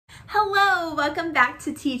Hello, welcome back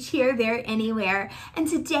to Teach Here, There, Anywhere. And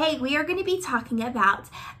today we are going to be talking about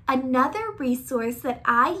another resource that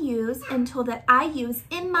I use and tool that I use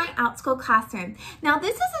in my Outschool classroom. Now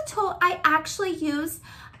this is a tool I actually use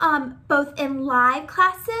both in live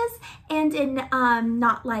classes and in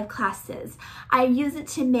not live classes. I use it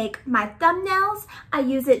to make my thumbnails. I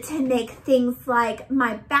use it to make things like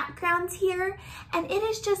my backgrounds here. And it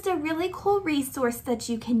is just a really cool resource that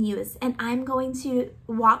you can use. And I'm going to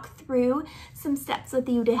walk through some steps with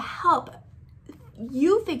you to help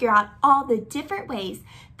you figure out all the different ways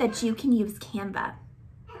that you can use Canva.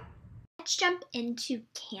 Let's jump into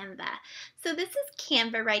Canva. So this is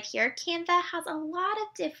Canva right here. Canva has a lot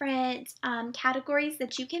of different categories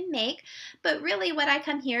that you can make, but really what I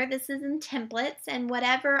come here, this is in templates and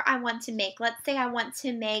whatever I want to make. Let's say I want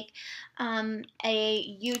to make a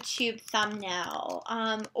YouTube thumbnail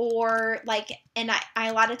or like, and I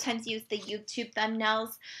a lot of times use the YouTube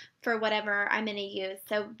thumbnails for whatever I'm going to use.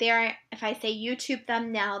 So there, if I say YouTube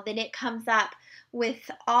thumbnail, then it comes up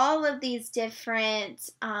with all of these different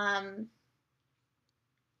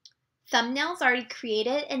thumbnails already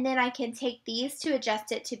created, and then I can take these to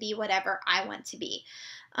adjust it to be whatever I want to be.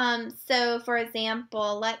 So for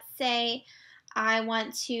example, let's say I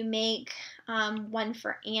want to make one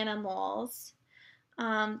for animals.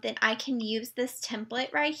 Then I can use this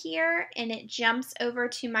template right here and it jumps over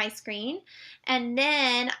to my screen, and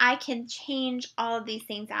then I can change all of these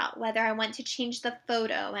things out, whether I want to change the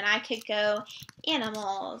photo, and I could go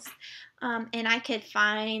animals and I could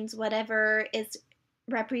find whatever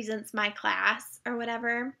represents my class or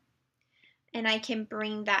whatever, and I can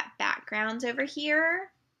bring that background over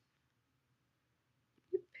here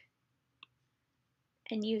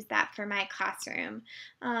and use that for my classroom.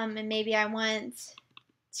 And maybe I want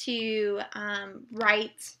to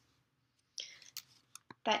write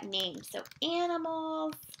that name, so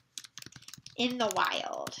animals in the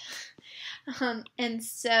wild. And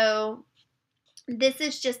so this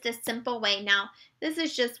is just a simple way. Now, this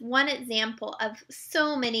is just one example of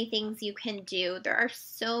so many things you can do. There are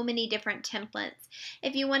so many different templates.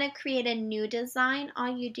 If you want to create a new design,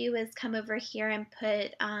 all you do is come over here and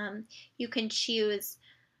put, you can choose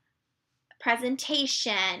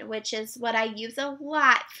presentation, which is what I use a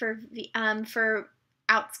lot for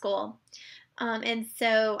Outschool. And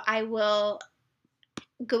so I will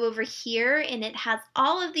go over here and it has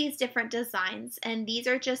all of these different designs, and these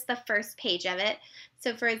are just the first page of it.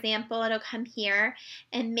 So for example, it'll come here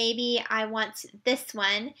and maybe I want this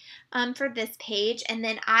one for this page, and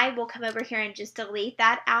then I will come over here and just delete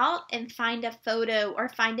that out and find a photo or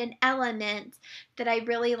find an element that I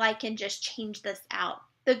really like and just change this out.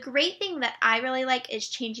 The great thing that I really like is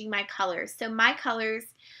changing my colors. So my colors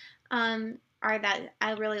are that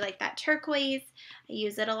I really like that turquoise. I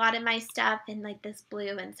use it a lot in my stuff, and like this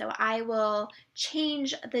blue, and so I will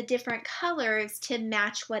change the different colors to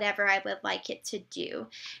match whatever I would like it to do.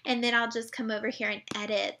 And then I'll just come over here and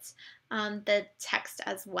edit the text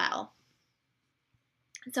as well.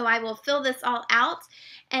 So I will fill this all out,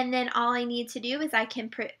 and then all I need to do is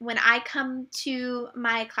when I come to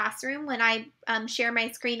my classroom, when I share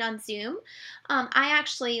my screen on Zoom, I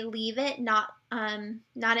actually leave it not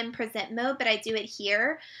in present mode, but I do it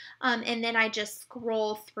here, and then I just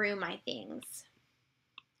scroll through my things.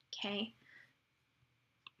 Okay,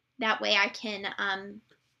 that way I can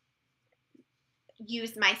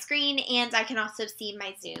use my screen, and I can also see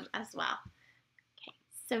my Zoom as well. Okay,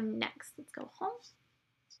 so next, let's go home.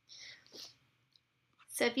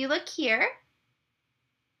 So if you look here,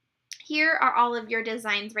 here are all of your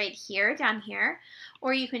designs right here, down here,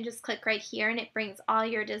 or you can just click right here and it brings all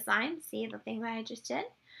your designs. See the thing that I just did?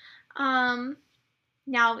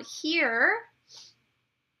 Now here,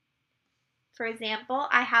 for example,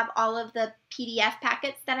 I have all of the PDF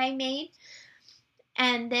packets that I made,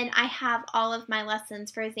 and then I have all of my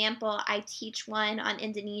lessons. For example, I teach one on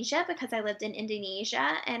Indonesia because I lived in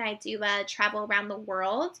Indonesia, and I do a travel around the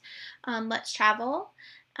world, Let's Travel,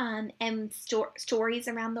 and stories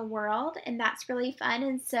around the world, and that's really fun.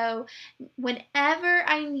 And so whenever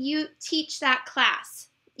I teach that class,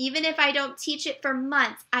 even if I don't teach it for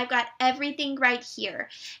months, I've got everything right here.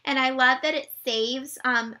 And I love that it saves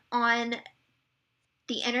on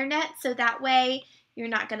the internet, so that way you're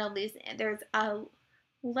not going to lose it. There's a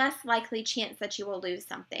less likely chance that you will lose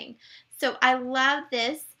something. So I love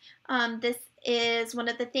this. This is one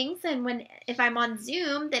of the things, and if I'm on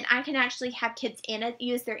Zoom, then I can actually have kids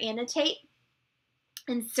use their annotate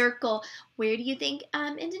and circle, where do you think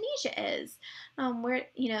Indonesia is? Where,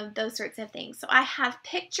 those sorts of things. So I have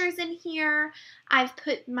pictures in here. I've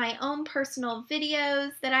put my own personal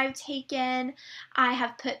videos that I've taken. I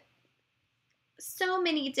have put so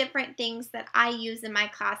many different things that I use in my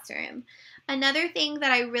classroom. Another thing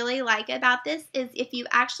that I really like about this is if you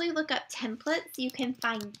actually look up templates, you can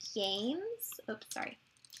find games. Oops, sorry.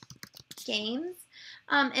 Games.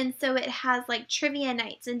 And so it has like trivia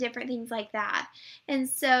nights and different things like that. And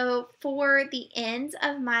so for the end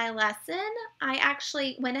of my lesson, I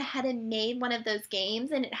actually went ahead and made one of those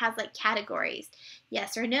games, and it has like categories: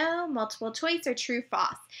 yes or no, multiple choice, or true,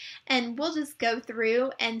 false. And we'll just go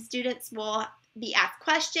through, and students will be asked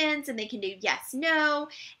questions, and they can do yes, no,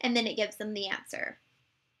 and then it gives them the answer.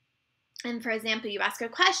 And for example, you ask a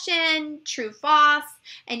question, true, false,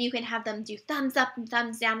 and you can have them do thumbs up and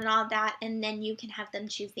thumbs down and all of that, and then you can have them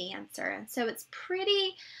choose the answer. And so it's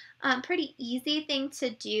pretty easy thing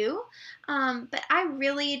to do, but I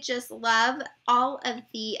really just love all of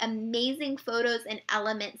the amazing photos and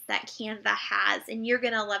elements that Canva has, and you're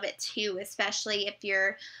going to love it too, especially if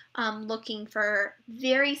you're looking for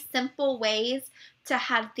very simple ways to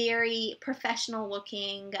have very professional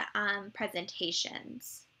looking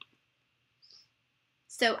presentations.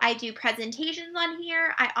 So I do presentations on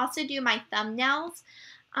here. I also do my thumbnails.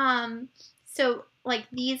 So like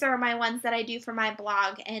these are my ones that I do for my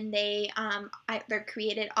blog, and they're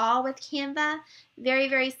created all with Canva. Very,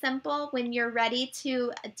 very simple. When you're ready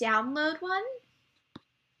to download one,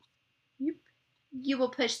 you will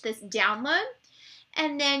push this download,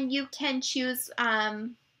 and then you can choose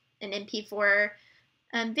an MP4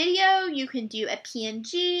 video. You can do a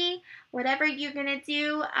PNG, whatever you're gonna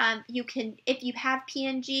do. You can, if you have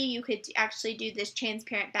PNG, you could actually do this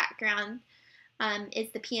transparent background.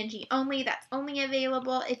 Is the PNG only? That's only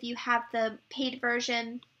available if you have the paid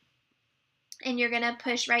version. And you're gonna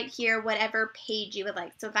push right here whatever page you would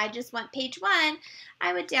like. So if I just want page 1,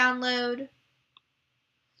 I would download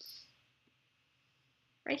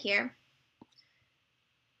right here.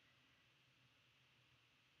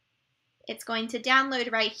 It's going to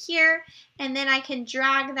download right here, and then I can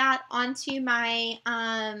drag that onto my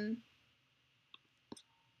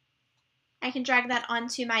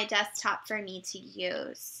desktop for me to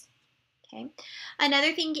use. Okay.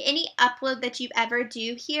 Another thing, any upload that you ever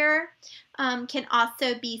do here can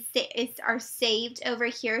also be are saved over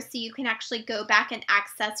here, so you can actually go back and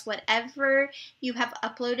access whatever you have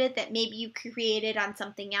uploaded that maybe you created on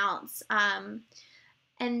something else.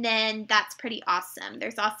 And then that's pretty awesome.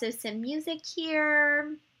 There's also some music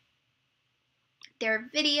here. There are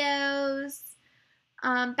videos,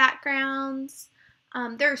 backgrounds.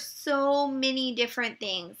 There's so many different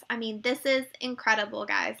things. I mean, this is incredible,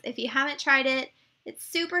 guys. If you haven't tried it, it's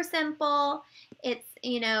super simple. It's,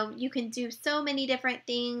 you can do so many different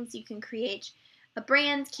things. You can create a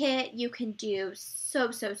brand kit. You can do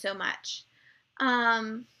so much.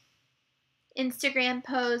 Instagram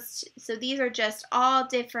posts. So these are just all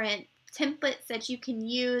different templates that you can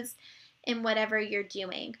use in whatever you're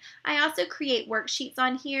doing. I also create worksheets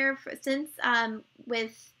on here since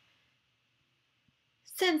with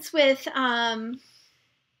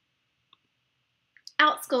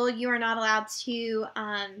Outschool, you are not allowed to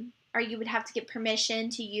or you would have to get permission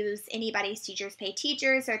to use anybody's Teachers Pay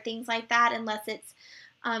Teachers or things like that unless it's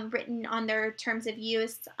written on their terms of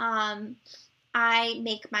use. I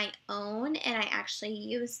make my own, and I actually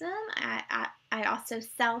use them. I also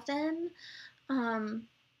sell them,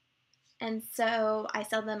 and so I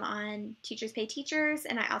sell them on Teachers Pay Teachers,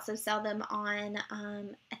 and I also sell them on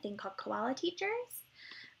a thing called Koala Teachers,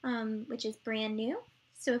 which is brand new.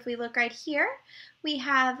 So if we look right here, we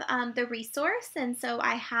have the resource, and so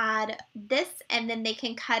I had this, and then they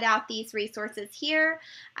can cut out these resources here.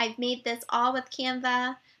 I've made this all with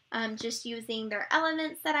Canva. Just using their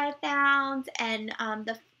elements that I found, and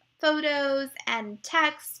the photos and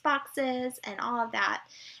text boxes and all of that.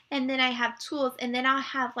 And then I have tools, and then I'll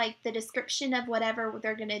have like the description of whatever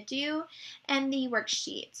they're going to do and the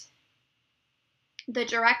worksheet. The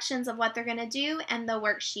directions of what they're going to do and the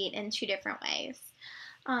worksheet in 2 different ways.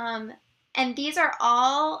 And these are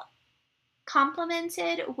all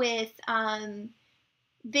complemented with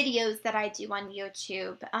videos that I do on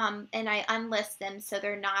YouTube, and I unlist them so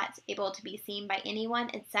they're not able to be seen by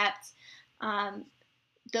anyone except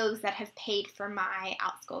those that have paid for my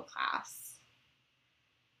Outschool class.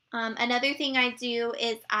 Another thing I do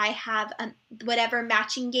is I have whatever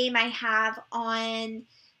matching game I have on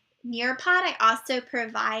Nearpod, I also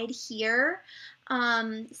provide here.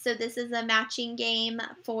 So this is a matching game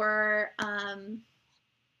for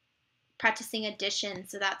practicing addition,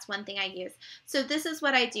 so that's one thing I use. So this is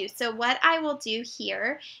what I do. So what I will do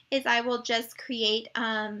here is I will just create,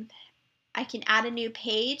 I can add a new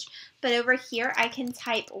page, but over here I can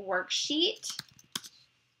type worksheet,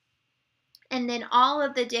 and then all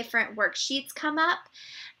of the different worksheets come up,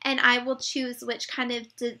 and I will choose which kind of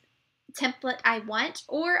template I want,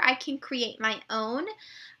 or I can create my own.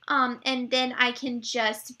 And then I can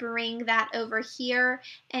just bring that over here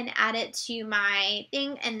and add it to my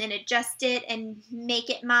thing and then adjust it and make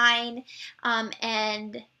it mine.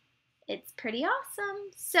 And it's pretty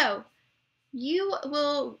awesome. So you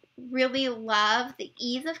will really love the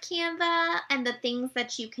ease of Canva and the things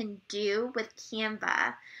that you can do with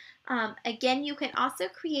Canva. Again, you can also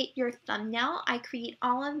create your thumbnail. I create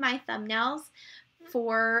all of my thumbnails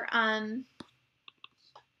for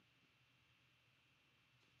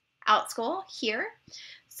Outschool here.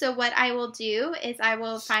 So what I will do is I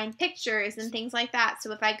will find pictures and things like that.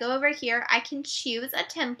 So if I go over here, I can choose a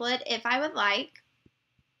template if I would like.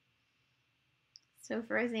 So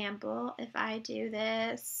for example, if I do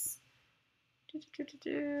this,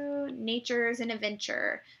 Nature's an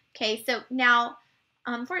Adventure. Okay, so now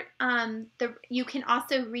you can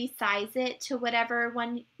also resize it to whatever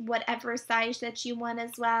size that you want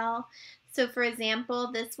as well. So for example,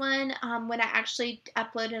 this one, when I actually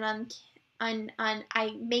upload it I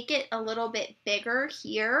make it a little bit bigger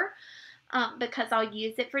here because I'll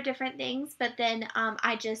use it for different things, but then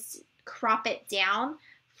I just crop it down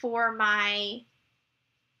for my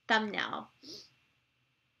thumbnail.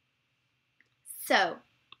 So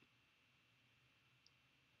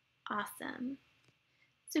awesome.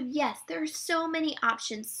 So yes, there are so many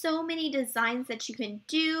options, so many designs that you can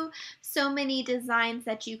do, so many designs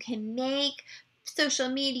that you can make, social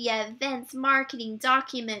media, events, marketing,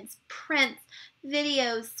 documents, prints,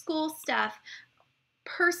 videos, school stuff,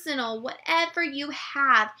 personal, whatever you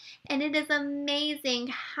have. And it is amazing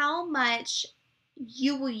how much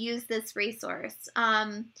you will use this resource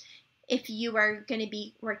if you are going to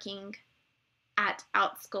be working at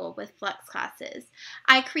Outschool with Flex classes.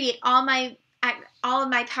 I create all of my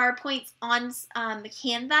PowerPoints on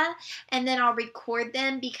Canva, and then I'll record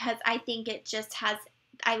them because I think it just has,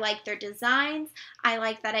 I like their designs. I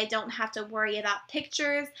like that I don't have to worry about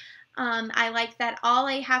pictures. I like that all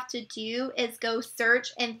I have to do is go search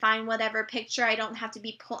and find whatever picture. I don't have to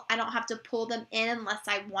pull them in unless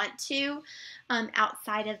I want to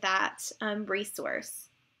outside of that resource.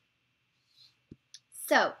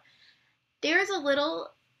 So there's a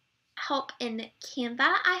little help in Canva.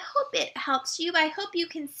 I hope it helps you. I hope you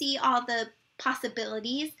can see all the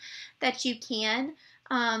possibilities that you can.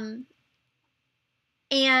 And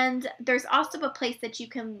there's also a place that you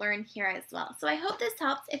can learn here as well. So I hope this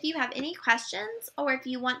helps. If you have any questions or if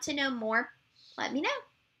you want to know more, let me know.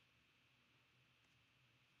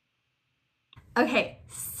 Okay,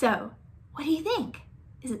 so what do you think?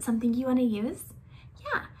 Is it something you want to use?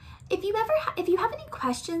 Yeah. If you have any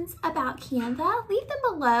questions about Canva, leave them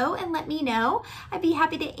below and let me know. I'd be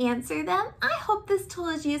happy to answer them. I hope this tool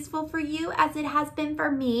is useful for you as it has been for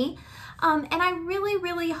me. And I really,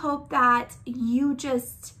 really hope that you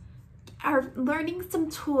just are learning some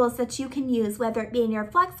tools that you can use, whether it be in your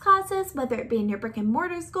Flex classes, whether it be in your brick and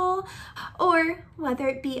mortar school, or whether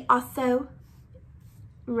it be also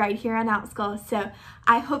right here on Outschool. So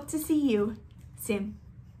I hope to see you soon.